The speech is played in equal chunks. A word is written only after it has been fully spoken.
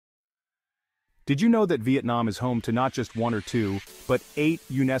Did you know that Vietnam is home to not just one or two, but 8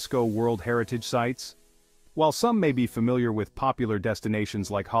 UNESCO World Heritage Sites? While some may be familiar with popular destinations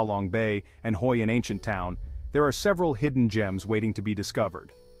like Halong Bay and Hue in Ancient Town, there are several hidden gems waiting to be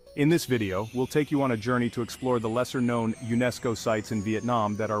discovered. In this video, we'll take you on a journey to explore the lesser-known UNESCO sites in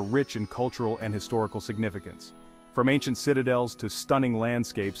Vietnam that are rich in cultural and historical significance. From ancient citadels to stunning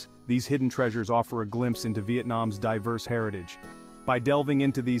landscapes, these hidden treasures offer a glimpse into Vietnam's diverse heritage. By delving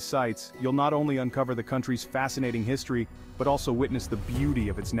into these sites, you'll not only uncover the country's fascinating history, but also witness the beauty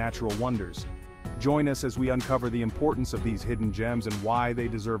of its natural wonders. Join us as we uncover the importance of these hidden gems and why they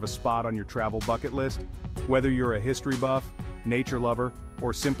deserve a spot on your travel bucket list. Whether you're a history buff, nature lover,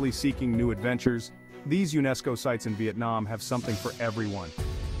 or simply seeking new adventures, these UNESCO sites in Vietnam have something for everyone.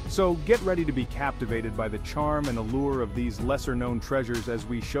 So get ready to be captivated by the charm and allure of these lesser-known treasures as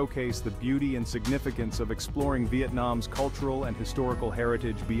we showcase the beauty and significance of exploring Vietnam's cultural and historical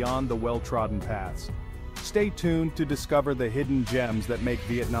heritage beyond the well-trodden paths. Stay tuned to discover the hidden gems that make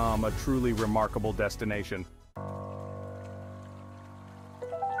Vietnam a truly remarkable destination.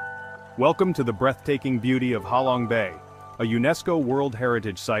 Welcome to the breathtaking beauty of Halong Bay, a UNESCO World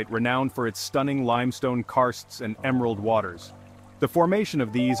Heritage Site renowned for its stunning limestone karsts and emerald waters. The formation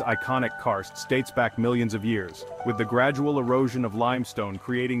of these iconic karsts dates back millions of years, with the gradual erosion of limestone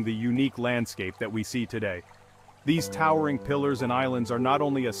creating the unique landscape that we see today. These towering pillars and islands are not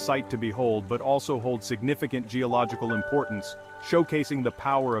only a sight to behold but also hold significant geological importance, showcasing the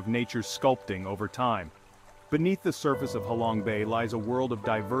power of nature's sculpting over time. Beneath the surface of Halong Bay lies a world of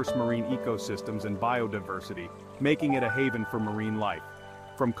diverse marine ecosystems and biodiversity, making it a haven for marine life.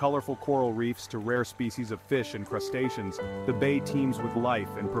 From colorful coral reefs to rare species of fish and crustaceans, the bay teems with life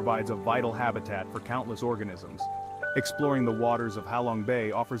and provides a vital habitat for countless organisms. Exploring the waters of Halong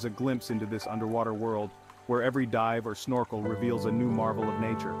Bay offers a glimpse into this underwater world, where every dive or snorkel reveals a new marvel of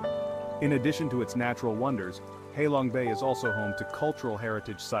nature. In addition to its natural wonders, Halong Bay is also home to cultural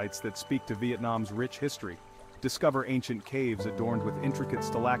heritage sites that speak to Vietnam's rich history. Discover ancient caves adorned with intricate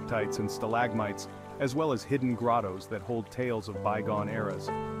stalactites and stalagmites, as well as hidden grottos that hold tales of bygone eras.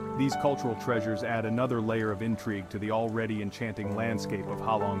 These cultural treasures add another layer of intrigue to the already enchanting landscape of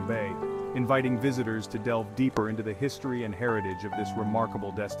Halong Bay, inviting visitors to delve deeper into the history and heritage of this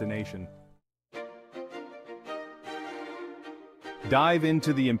remarkable destination. Dive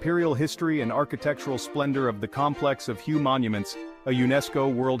into the imperial history and architectural splendor of the complex of Hue Monuments, a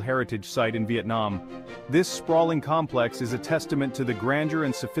UNESCO World Heritage Site in Vietnam. This sprawling complex is a testament to the grandeur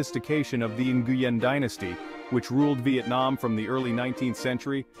and sophistication of the Nguyen dynasty, which ruled Vietnam from the early 19th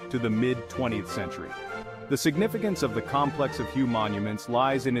century to the mid-20th century. The significance of the complex of Hue Monuments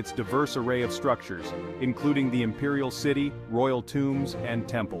lies in its diverse array of structures, including the imperial city, royal tombs, and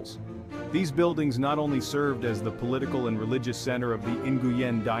temples. These buildings not only served as the political and religious center of the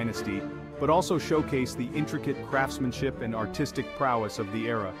Nguyen dynasty, but also showcase the intricate craftsmanship and artistic prowess of the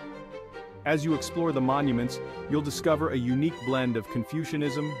era. As you explore the monuments, you'll discover a unique blend of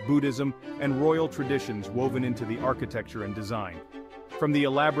Confucianism, Buddhism, and royal traditions woven into the architecture and design. From the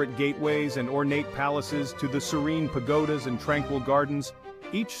elaborate gateways and ornate palaces to the serene pagodas and tranquil gardens,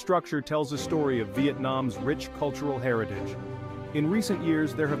 each structure tells a story of Vietnam's rich cultural heritage. In recent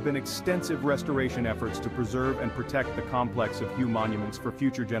years, there have been extensive restoration efforts to preserve and protect the complex of Hue Monuments for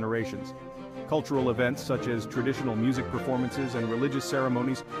future generations. Cultural events such as traditional music performances and religious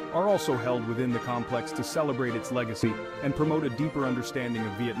ceremonies are also held within the complex to celebrate its legacy and promote a deeper understanding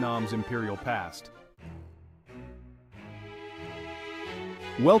of Vietnam's imperial past.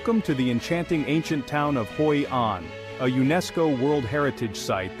 Welcome to the enchanting ancient town of Hue An, a UNESCO World Heritage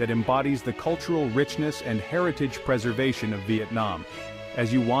Site that embodies the cultural richness and heritage preservation of Vietnam.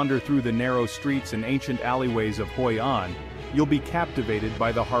 As you wander through the narrow streets and ancient alleyways of Hue An, you'll be captivated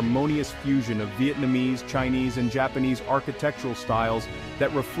by the harmonious fusion of Vietnamese, Chinese, and Japanese architectural styles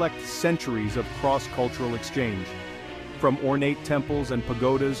that reflect centuries of cross-cultural exchange. From ornate temples and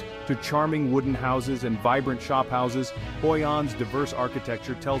pagodas to charming wooden houses and vibrant shophouses, Hue An's diverse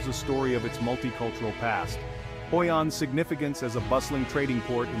architecture tells a story of its multicultural past. Hue An's significance as a bustling trading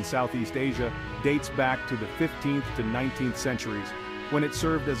port in Southeast Asia dates back to the 15th to 19th centuries, when it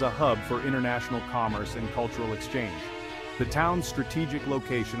served as a hub for international commerce and cultural exchange. The town's strategic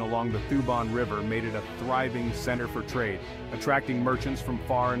location along the Thu Bon River made it a thriving center for trade, attracting merchants from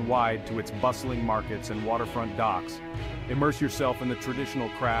far and wide to its bustling markets and waterfront docks. Immerse yourself in the traditional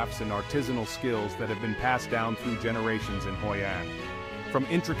crafts and artisanal skills that have been passed down through generations in Hue An. From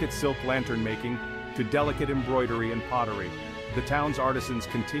intricate silk lantern making to delicate embroidery and pottery, the town's artisans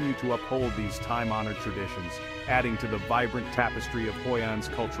continue to uphold these time-honored traditions, adding to the vibrant tapestry of Hue An's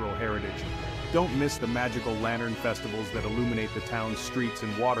cultural heritage. Don't miss the magical lantern festivals that illuminate the town's streets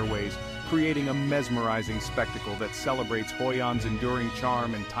and waterways, creating a mesmerizing spectacle that celebrates Hoi An's enduring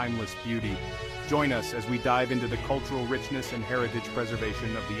charm and timeless beauty. Join us as we dive into the cultural richness and heritage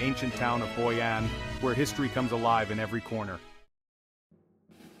preservation of the ancient town of Hoi An, where history comes alive in every corner.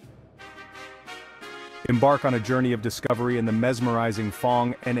 Embark on a journey of discovery in the mesmerizing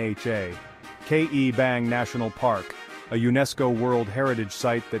Phong Nha-Ke Bang National Park, a UNESCO World Heritage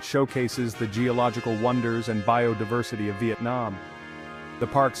Site that showcases the geological wonders and biodiversity of Vietnam. The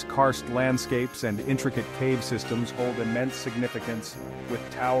park's karst landscapes and intricate cave systems hold immense significance, with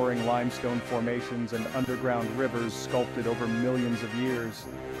towering limestone formations and underground rivers sculpted over millions of years.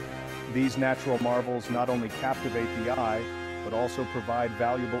 These natural marvels not only captivate the eye, but also provide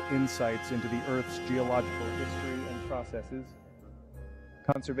valuable insights into the Earth's geological history and processes.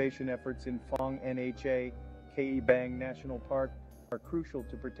 Conservation efforts in Phong Nha-Ke Bang National Park are crucial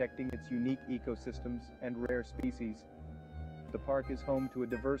to protecting its unique ecosystems and rare species. The park is home to a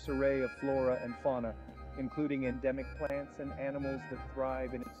diverse array of flora and fauna, including endemic plants and animals that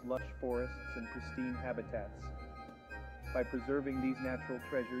thrive in its lush forests and pristine habitats. By preserving these natural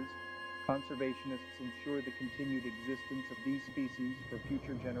treasures, conservationists ensure the continued existence of these species for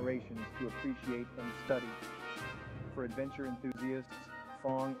future generations to appreciate and study. For adventure enthusiasts,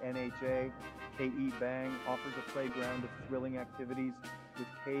 Phong Nha-Ke Bang offers a playground of thrilling activities, with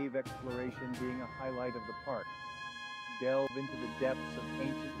cave exploration being a highlight of the park. Delve into the depths of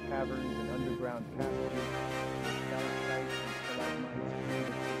ancient caverns and underground passages, stalactites and stalagmites create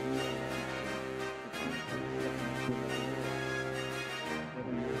a surreal landscape.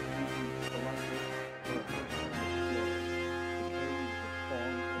 Whether you're a seasoned spelunker or a first-time explorer, the caves of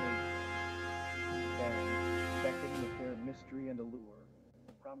Phong Nha-Ke Bang beckon with their mystery and allure,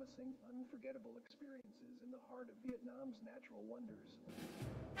 promising unforgettable experiences in the heart of Vietnam's natural wonders.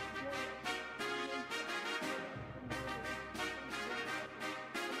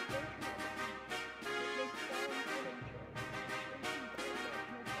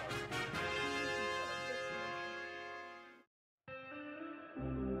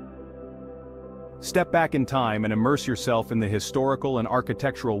 Step back in time and immerse yourself in the historical and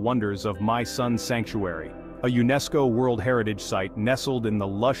architectural wonders of My Son Sanctuary, a UNESCO World Heritage Site nestled in the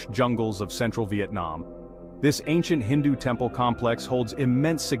lush jungles of central Vietnam. This ancient Hindu temple complex holds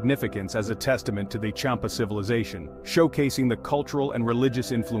immense significance as a testament to the Champa civilization, showcasing the cultural and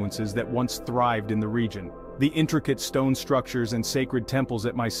religious influences that once thrived in the region. The intricate stone structures and sacred temples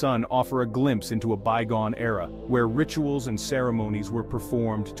at My Son offer a glimpse into a bygone era, where rituals and ceremonies were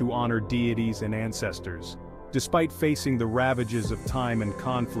performed to honor deities and ancestors. Despite facing the ravages of time and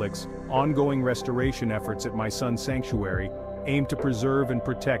conflicts, ongoing restoration efforts at My Son Sanctuary aim to preserve and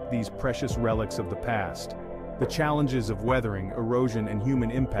protect these precious relics of the past. The challenges of weathering, erosion, and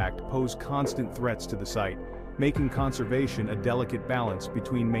human impact pose constant threats to the site, making conservation a delicate balance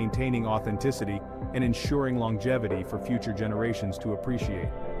between maintaining authenticity and ensuring longevity for future generations to appreciate.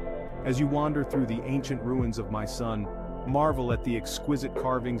 As you wander through the ancient ruins of My Son, marvel at the exquisite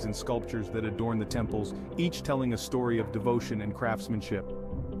carvings and sculptures that adorn the temples, each telling a story of devotion and craftsmanship.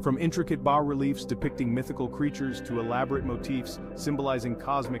 From intricate bas-reliefs depicting mythical creatures to elaborate motifs symbolizing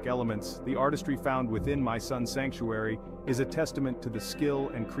cosmic elements, the artistry found within My Son Sanctuary is a testament to the skill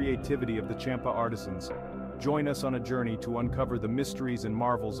and creativity of the Champa artisans. Join us on a journey to uncover the mysteries and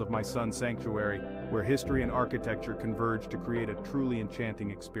marvels of My Son Sanctuary, where history and architecture converge to create a truly enchanting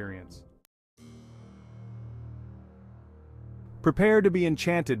experience. Prepare to be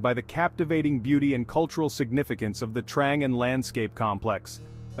enchanted by the captivating beauty and cultural significance of the Trang An Landscape Complex,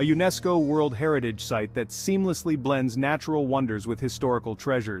 a UNESCO World Heritage Site that seamlessly blends natural wonders with historical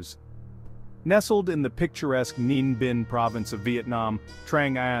treasures. Nestled in the picturesque Ninh Binh province of Vietnam,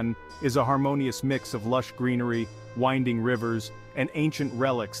 Trang An is a harmonious mix of lush greenery, winding rivers, and ancient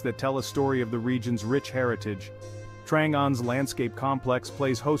relics that tell a story of the region's rich heritage. Trang An's landscape complex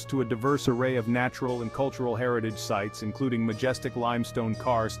plays host to a diverse array of natural and cultural heritage sites, including majestic limestone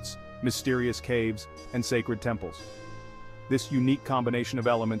karsts, mysterious caves, and sacred temples. This unique combination of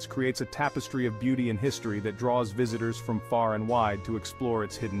elements creates a tapestry of beauty and history that draws visitors from far and wide to explore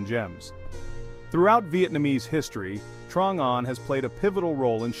its hidden gems. Throughout Vietnamese history, Trang An has played a pivotal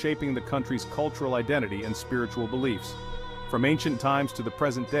role in shaping the country's cultural identity and spiritual beliefs. From ancient times to the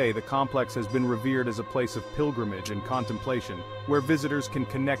present day, the complex has been revered as a place of pilgrimage and contemplation, where visitors can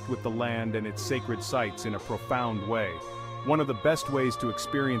connect with the land and its sacred sites in a profound way. One of the best ways to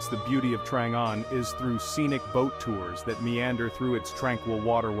experience the beauty of Trang An is through scenic boat tours that meander through its tranquil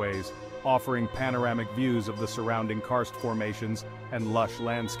waterways, offering panoramic views of the surrounding karst formations and lush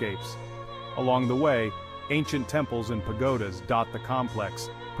landscapes. Along the way, ancient temples and pagodas dot the complex,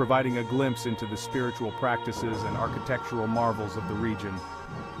 providing a glimpse into the spiritual practices and architectural marvels of the region.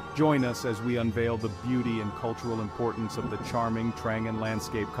 Join us as we unveil the beauty and cultural importance of the charming Trang An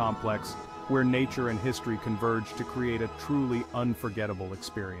Landscape Complex, where nature and history converge to create a truly unforgettable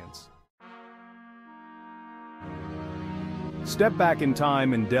experience. Step back in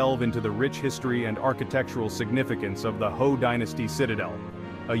time and delve into the rich history and architectural significance of the Hue Dynasty Citadel,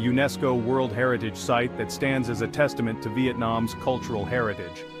 a UNESCO World Heritage Site that stands as a testament to Vietnam's cultural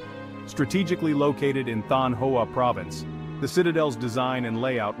heritage. Strategically located in Thanh Hoa Province, the citadel's design and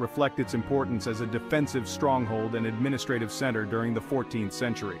layout reflect its importance as a defensive stronghold and administrative center during the 14th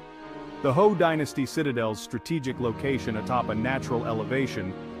century. The Hue Dynasty Citadel's strategic location atop a natural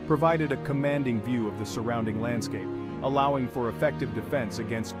elevation provided a commanding view of the surrounding landscape, allowing for effective defense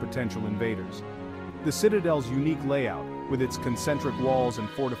against potential invaders. The citadel's unique layout, with its concentric walls and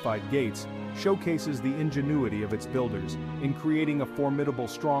fortified gates, showcases the ingenuity of its builders in creating a formidable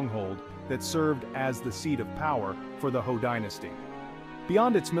stronghold that served as the seat of power for the Hue Dynasty.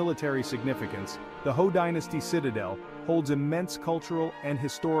 Beyond its military significance, the Hue Dynasty Citadel holds immense cultural and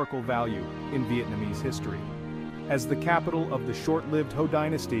historical value in Vietnamese history. As the capital of the short-lived Hue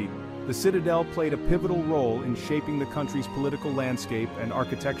Dynasty, the citadel played a pivotal role in shaping the country's political landscape and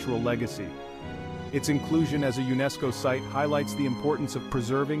architectural legacy. Its inclusion as a UNESCO site highlights the importance of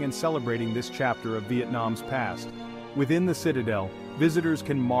preserving and celebrating this chapter of Vietnam's past. Within the citadel, visitors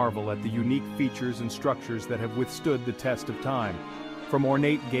can marvel at the unique features and structures that have withstood the test of time. From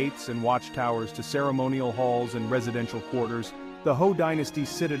ornate gates and watchtowers to ceremonial halls and residential quarters, the Hue Dynasty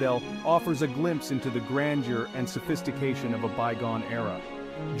Citadel offers a glimpse into the grandeur and sophistication of a bygone era.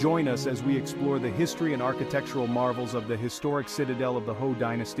 Join us as we explore the history and architectural marvels of the historic citadel of the Hue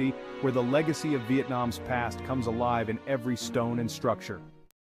Dynasty, where the legacy of Vietnam's past comes alive in every stone and structure.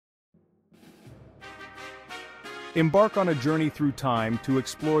 Embark on a journey through time to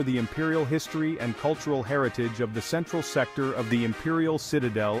explore the imperial history and cultural heritage of the central sector of the Imperial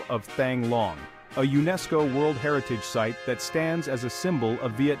Citadel of Thang Long, a UNESCO World Heritage Site that stands as a symbol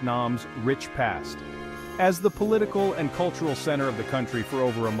of Vietnam's rich past. As the political and cultural center of the country for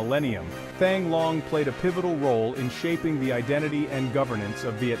over a millennium, Thang Long played a pivotal role in shaping the identity and governance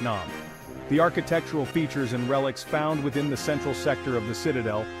of Vietnam. The architectural features and relics found within the central sector of the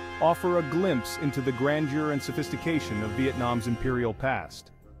citadel offer a glimpse into the grandeur and sophistication of Vietnam's imperial past.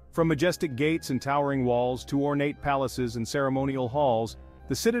 From majestic gates and towering walls to ornate palaces and ceremonial halls,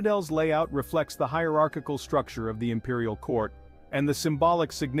 the citadel's layout reflects the hierarchical structure of the imperial court and the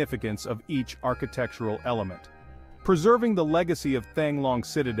symbolic significance of each architectural element. Preserving the legacy of Thang Long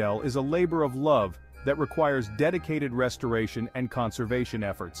Citadel is a labor of love that requires dedicated restoration and conservation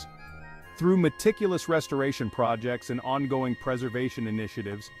efforts. Through meticulous restoration projects and ongoing preservation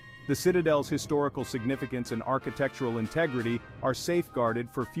initiatives, the citadel's historical significance and architectural integrity are safeguarded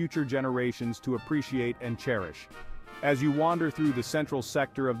for future generations to appreciate and cherish. As you wander through the central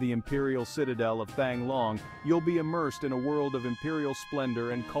sector of the Imperial Citadel of Thang Long, you'll be immersed in a world of imperial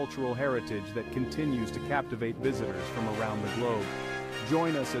splendor and cultural heritage that continues to captivate visitors from around the globe.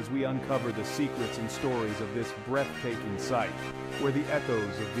 Join us as we uncover the secrets and stories of this breathtaking site, where the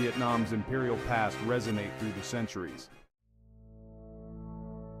echoes of Vietnam's imperial past resonate through the centuries.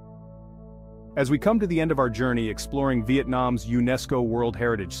 As we come to the end of our journey exploring Vietnam's UNESCO World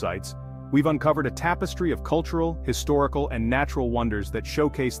Heritage Sites, we've uncovered a tapestry of cultural, historical, and natural wonders that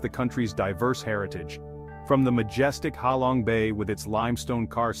showcase the country's diverse heritage. From the majestic Halong Bay with its limestone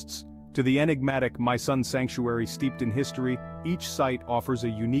karsts, to the enigmatic My Son sanctuary steeped in history, each site offers a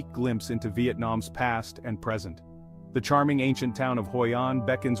unique glimpse into Vietnam's past and present. The charming ancient town of Hoi An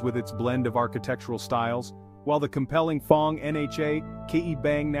beckons with its blend of architectural styles, while the compelling Phong Nha-Ke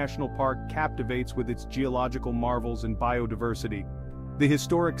Bang National Park captivates with its geological marvels and biodiversity. The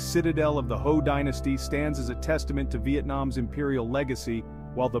historic citadel of the Hue Dynasty stands as a testament to Vietnam's imperial legacy,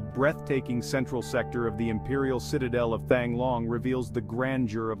 while the breathtaking central sector of the Imperial Citadel of Thang Long reveals the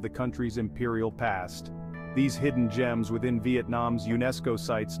grandeur of the country's imperial past. These hidden gems within Vietnam's UNESCO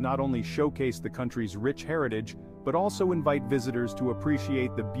sites not only showcase the country's rich heritage, but also invite visitors to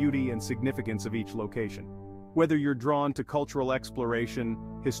appreciate the beauty and significance of each location. Whether you're drawn to cultural exploration,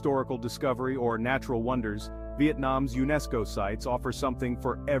 historical discovery, or natural wonders, Vietnam's UNESCO sites offer something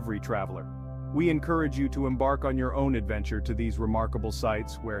for every traveler. We encourage you to embark on your own adventure to these remarkable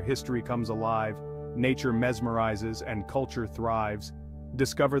sites where history comes alive, nature mesmerizes, and culture thrives.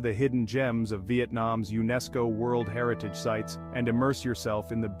 Discover the hidden gems of Vietnam's UNESCO World Heritage Sites and immerse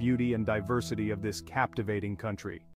yourself in the beauty and diversity of this captivating country.